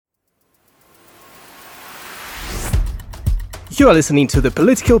You are listening to the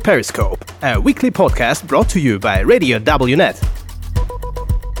Political Periscope, a weekly podcast brought to you by Radio WNet.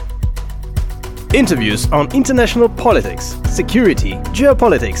 Interviews on international politics, security,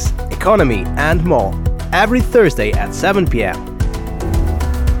 geopolitics, economy, and more, every Thursday at 7 p.m.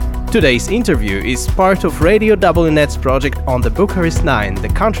 Today's interview is part of Radio WNet's project on the Bucharest 9, the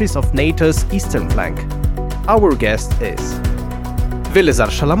countries of NATO's eastern flank. Our guest is Velizar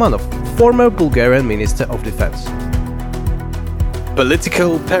Shalamanov, former Bulgarian Minister of Defense.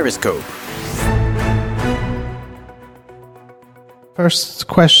 Political Periscope. First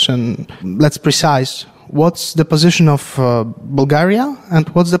question, let's precise. What's the position of Bulgaria and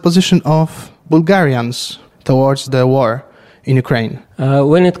what's the position of Bulgarians towards the war in Ukraine?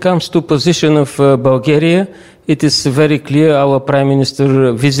 When it comes to position of Bulgaria, it is very clear our Prime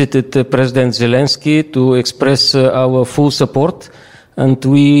Minister visited President Zelensky to express our full support, and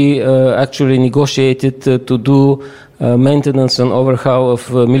we actually negotiated to do maintenance and overhaul of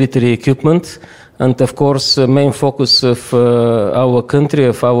military equipment. And of course, the main focus of our country,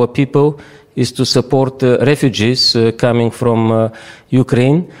 of our people, is to support refugees coming from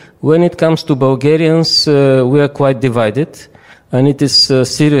Ukraine. When it comes to Bulgarians, we are quite divided. And it is a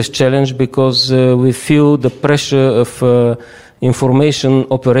serious challenge because we feel the pressure of information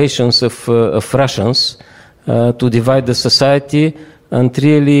operations of Russians to divide the society, and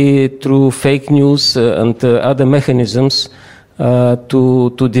really through fake news and other mechanisms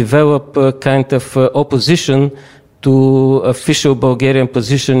to develop a kind of opposition to official Bulgarian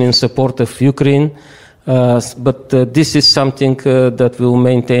position in support of Ukraine. But this is something that we'll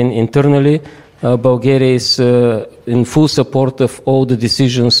maintain internally. Bulgaria is in full support of all the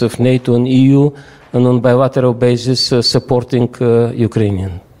decisions of NATO and EU, and on bilateral basis supporting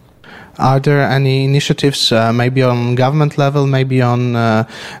Ukrainian. Are there any initiatives, maybe on government level, maybe on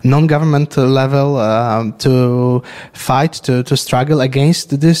non-government level, to fight, to struggle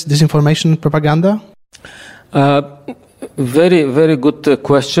against this disinformation propaganda? Very, very good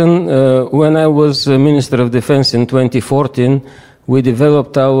question. When I was Minister of Defense in 2014, we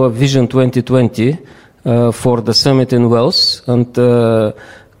developed our Vision 2020 for the summit in Wales, and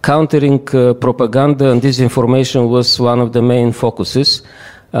countering propaganda and disinformation was one of the main focuses.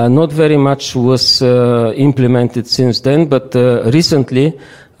 Not very much was implemented since then, but recently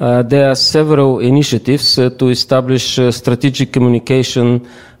there are several initiatives to establish a strategic communication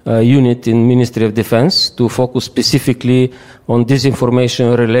unit in Ministry of Defense to focus specifically on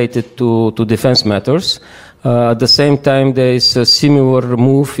disinformation related to defense matters. At the same time, there is a similar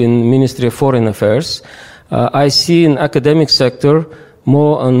move in Ministry of Foreign Affairs. I see in academic sector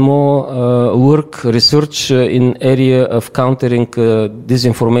more and more work, research in area of countering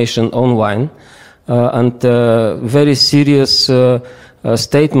disinformation online, and very serious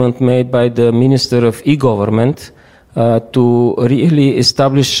statement made by the Minister of E-Government to really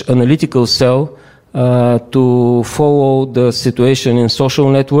establish analytical cell to follow the situation in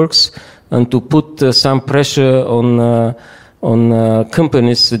social networks and to put some pressure on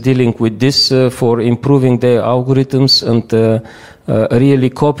companies dealing with this for improving their algorithms and really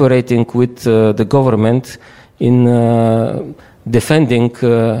cooperating with the government in defending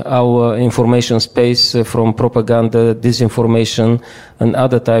our information space from propaganda, disinformation, and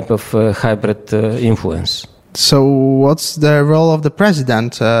other type of hybrid influence. So what's the role of the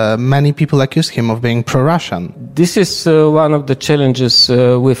president? Many people accuse him of being pro-Russian. This is one of the challenges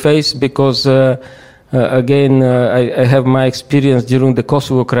we face because, again, I have my experience during the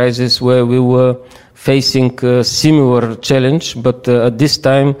Kosovo crisis where we were facing a similar challenge, but at this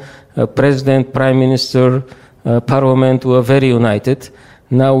time, President, Prime Minister, Parliament were very united.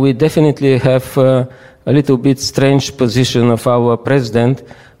 Now we definitely have a little bit strange position of our President,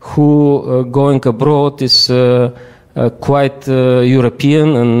 who going abroad is quite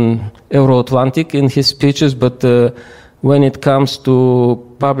European and Euro-Atlantic in his speeches, but when it comes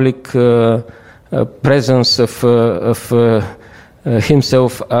to public presence of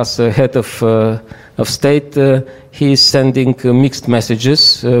himself as a head of state, he is sending mixed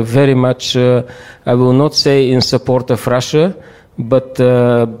messages, very much, I will not say in support of Russia, but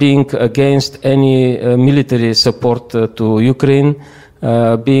being against any military support to Ukraine,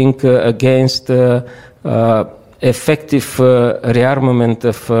 being against effective rearmament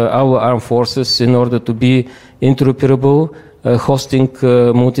of our armed forces in order to be interoperable, hosting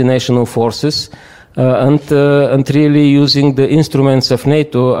multinational forces, and really using the instruments of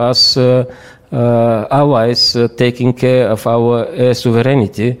NATO as allies taking care of our air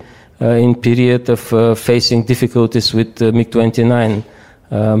sovereignty in period of facing difficulties with MiG-29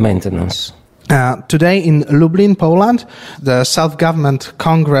 maintenance. Today in Lublin, Poland, the Self-Government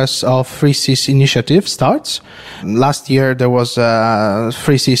Congress of Free Seas Initiative starts. Last year there was a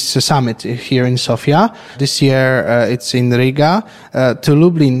Free Seas Summit here in Sofia. This year it's in Riga. To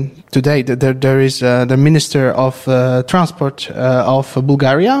Lublin today there is the Minister of Transport of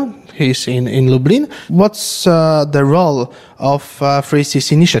Bulgaria. He's in Lublin. What's the role of Free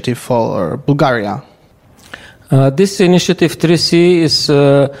Seas Initiative for Bulgaria? This initiative 3C is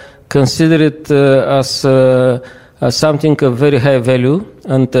considered as something of very high value,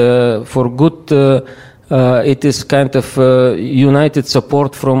 and for good it is kind of united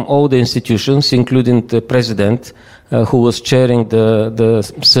support from all the institutions, including the president who was chairing the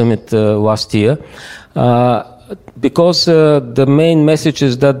summit last year. Because the main message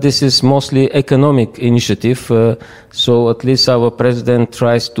is that this is mostly economic initiative, so at least our president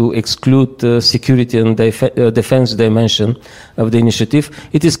tries to exclude security and defense dimension of the initiative.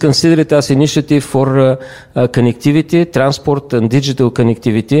 It is considered as initiative for connectivity, transport and digital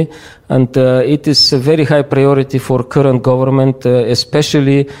connectivity, and it is a very high priority for current government,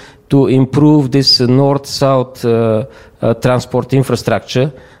 especially to improve this north-south transport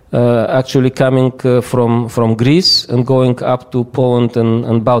infrastructure. Actually coming from Greece and going up to Poland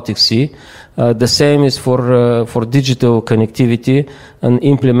and Baltic Sea. The same is for digital connectivity and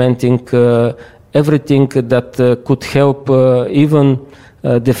implementing everything that could help even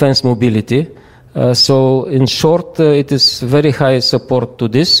defense mobility. So in short, it is very high support to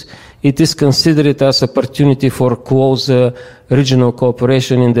this. It is considered as opportunity for close regional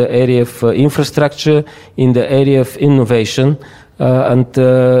cooperation in the area of infrastructure, in the area of innovation. And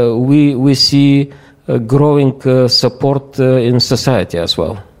we see growing support in society as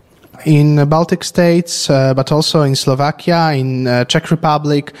well. In Baltic states, but also in Slovakia, in Czech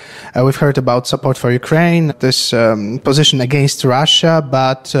Republic, we've heard about support for Ukraine, this position against Russia,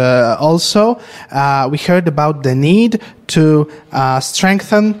 but also we heard about the need to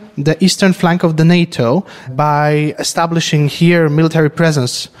strengthen the eastern flank of the NATO by establishing here military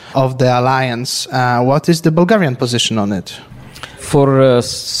presence of the alliance. What is the Bulgarian position on it? For a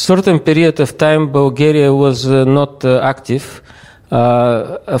certain period of time, Bulgaria was not active.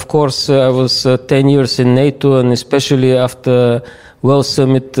 Of course, I was 10 years in NATO, and especially after Well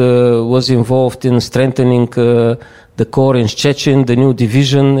Summit was involved in strengthening the core in Szczecin, the new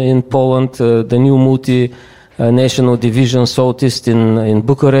division in Poland, the new multi-national division Southeast in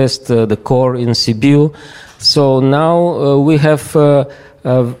Bucharest, the core in Sibiu. So now we have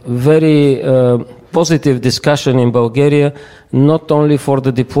a very positive discussion in Bulgaria, not only for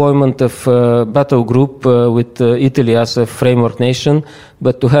the deployment of battle group with Italy as a framework nation,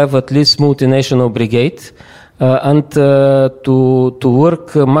 but to have at least multinational brigade and to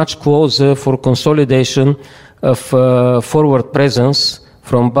work much closer for consolidation of forward presence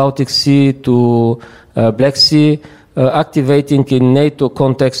from Baltic Sea to Black Sea, activating in NATO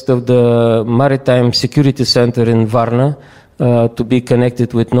context of the Maritime Security Center in Varna, to be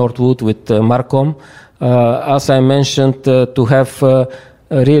connected with Northwood, with Marcom. As I mentioned, to have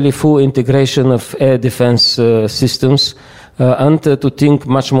really full integration of air defense systems and to think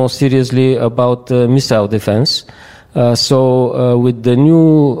much more seriously about missile defense. So with the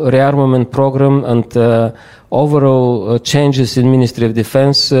new rearmament program and overall changes in Ministry of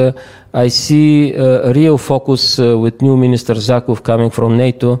Defense, I see a real focus with new Minister Zakov coming from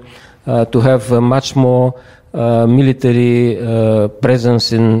NATO to have much more military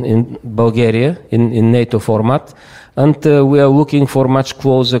presence in Bulgaria in NATO format, and we are looking for much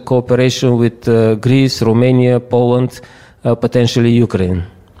closer cooperation with Greece, Romania, Poland, potentially Ukraine.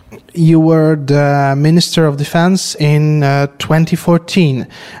 You were the Minister of Defense in 2014,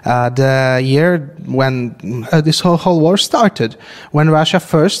 the year when this whole war started, when Russia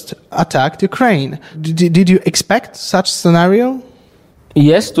first attacked Ukraine. Did you expect such scenario?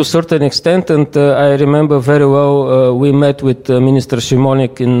 Yes, to a certain extent, and I remember very well we met with Minister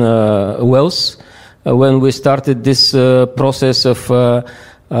Shimonik in Wales when we started this process of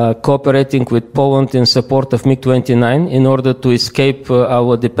cooperating with Poland in support of MiG-29 in order to escape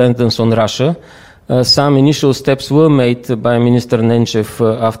our dependence on Russia. Some initial steps were made by Minister Nenchev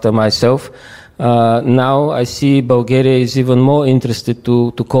after myself. Now I see Bulgaria is even more interested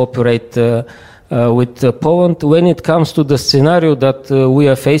to cooperate with Poland. When it comes to the scenario that we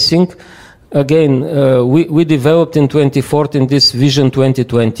are facing, again, we developed in 2014 this Vision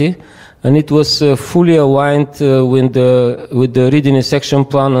 2020, and it was fully aligned with the Readiness Action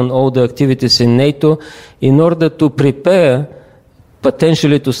Plan and all the activities in NATO in order to prepare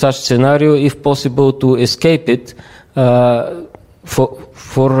potentially to such scenario, if possible, to escape it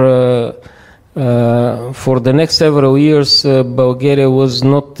for For the next several years, Bulgaria was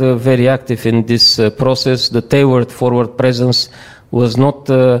not very active in this process. The tailored forward presence was not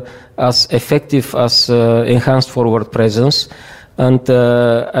as effective as enhanced forward presence. And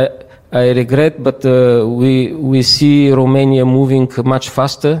I regret, but we see Romania moving much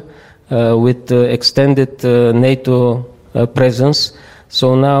faster with extended NATO presence.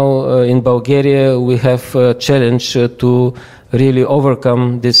 So now in Bulgaria we have a challenge to really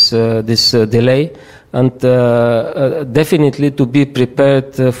overcome this delay, and definitely to be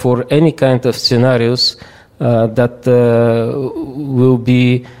prepared for any kind of scenarios that will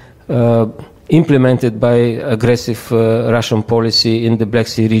be implemented by aggressive Russian policy in the Black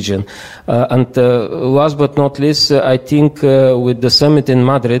Sea region. And last but not least, I think with the summit in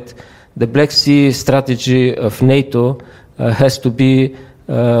Madrid, the Black Sea strategy of NATO has to be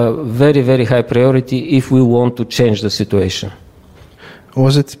very, very high priority if we want to change the situation.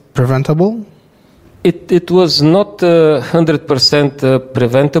 Was it preventable? It was not 100%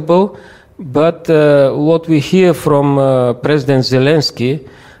 preventable, but what we hear from President Zelensky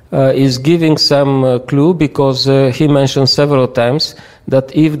is giving some clue, because he mentioned several times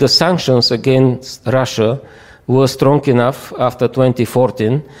that if the sanctions against Russia were strong enough after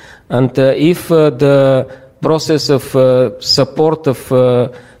 2014, and if the process of support of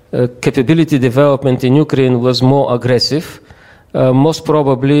capability development in Ukraine was more aggressive, most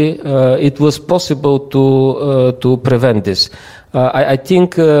probably it was possible to prevent this. I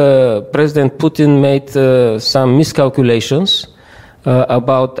think President Putin made some miscalculations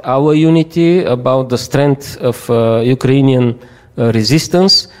about our unity, about the strength of Ukrainian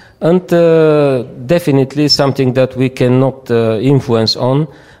resistance, and definitely something that we cannot influence on,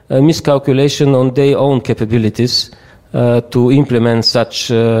 a miscalculation on their own capabilities to implement such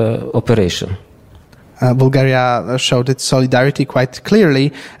operation. Bulgaria showed its solidarity quite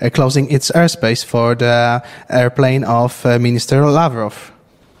clearly, closing its airspace for the airplane of Minister Lavrov.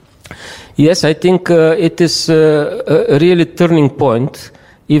 Yes, I think it is a really turning point,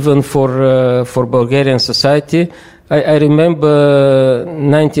 even for Bulgarian society. I remember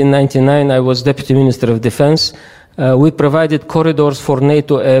 1999, I was Deputy Minister of Defense. We provided corridors for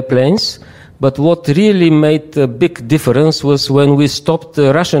NATO airplanes, but what really made a big difference was when we stopped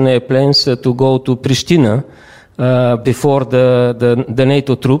Russian airplanes to go to Pristina before the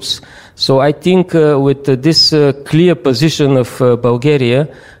NATO troops. So I think with this clear position of Bulgaria,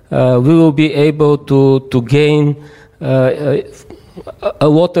 we will be able to gain a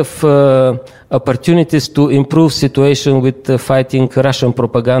lot of opportunities to improve situation with fighting Russian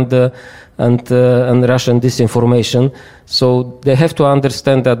propaganda and Russian disinformation. So they have to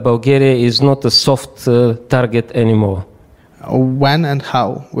understand that Bulgaria is not a soft target anymore. When and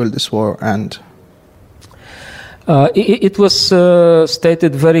how will this war end? It was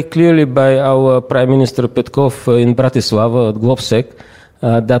stated very clearly by our Prime Minister Petkov in Bratislava at Globsec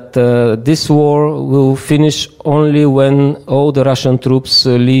that this war will finish only when all the Russian troops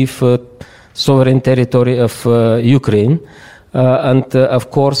leave sovereign territory of Ukraine. And of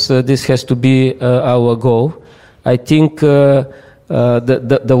course, this has to be our goal. I think the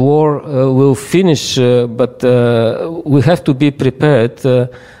war will finish, but we have to be prepared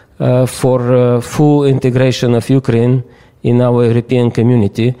for full integration of Ukraine in our European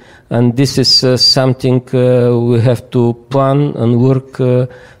community, and this is something we have to plan and work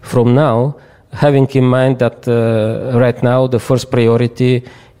from now, having in mind that right now the first priority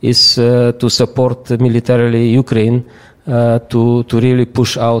is to support militarily Ukraine to really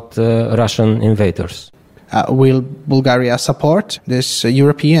push out Russian invaders. Will Bulgaria support this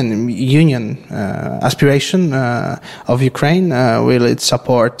European Union aspiration of Ukraine? Will it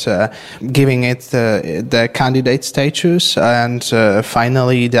support giving it the candidate status and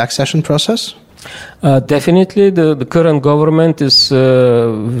finally the accession process? Definitely, the current government is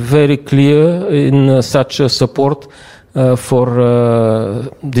very clear in such support for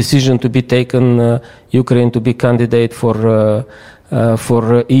decision to be taken Ukraine to be candidate for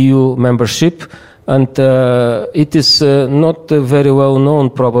EU membership. And it is not very well known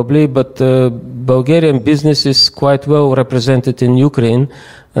probably, but Bulgarian business is quite well represented in Ukraine,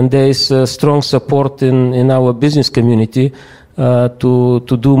 and there is strong support in our business community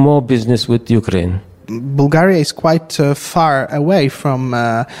to do more business with Ukraine. Bulgaria is quite far away from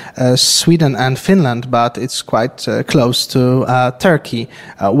Sweden and Finland, but it's quite close to Turkey.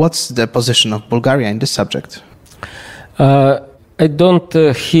 What's the position of Bulgaria in this subject? I don't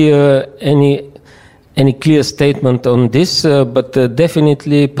hear any clear statement on this, but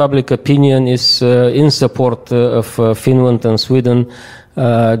definitely public opinion is in support of Finland and Sweden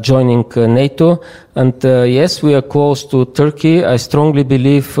joining NATO. And yes, we are close to Turkey. I strongly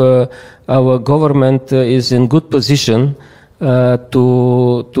believe our government is in good position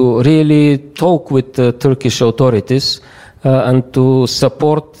to really talk with the Turkish authorities and to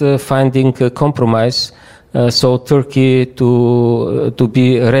support finding a compromise, so Turkey to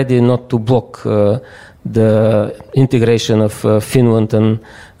be ready not to block the integration of Finland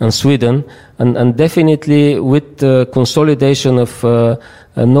and Sweden, and definitely with the consolidation of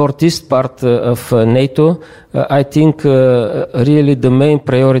northeast part of NATO, I think really the main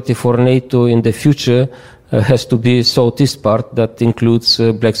priority for NATO in the future has to be southeast part that includes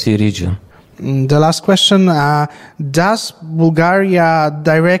Black Sea region. The last question, does Bulgaria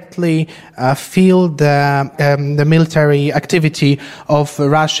directly feel the military activity of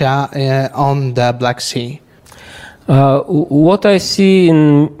Russia on the Black Sea? What I see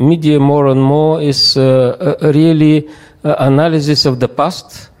in media more and more is really analysis of the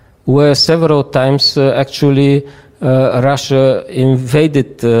past, where several times actually Russia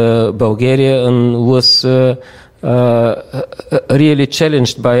invaded Bulgaria and was really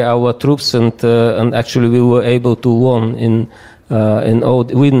challenged by our troops, and actually we were able to win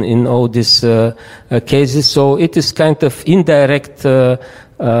in all these cases. So it is kind of indirect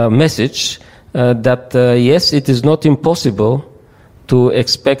message that yes, it is not impossible to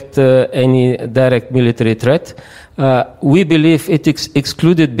expect any direct military threat. We believe it is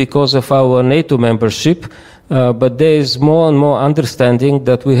excluded because of our NATO membership, but there is more and more understanding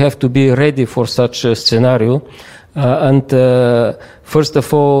that we have to be ready for such a scenario. And first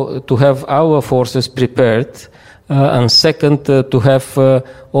of all, to have our forces prepared, and second, to have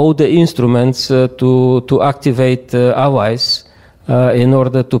all the instruments to activate allies in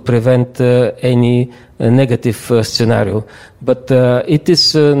order to prevent any negative scenario. But it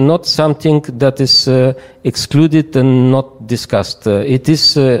is not something that is excluded and not discussed. It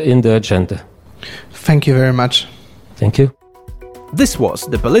is in the agenda. Thank you very much. Thank you. This was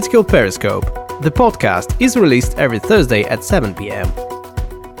the Political Periscope. The podcast is released every Thursday at 7 p.m.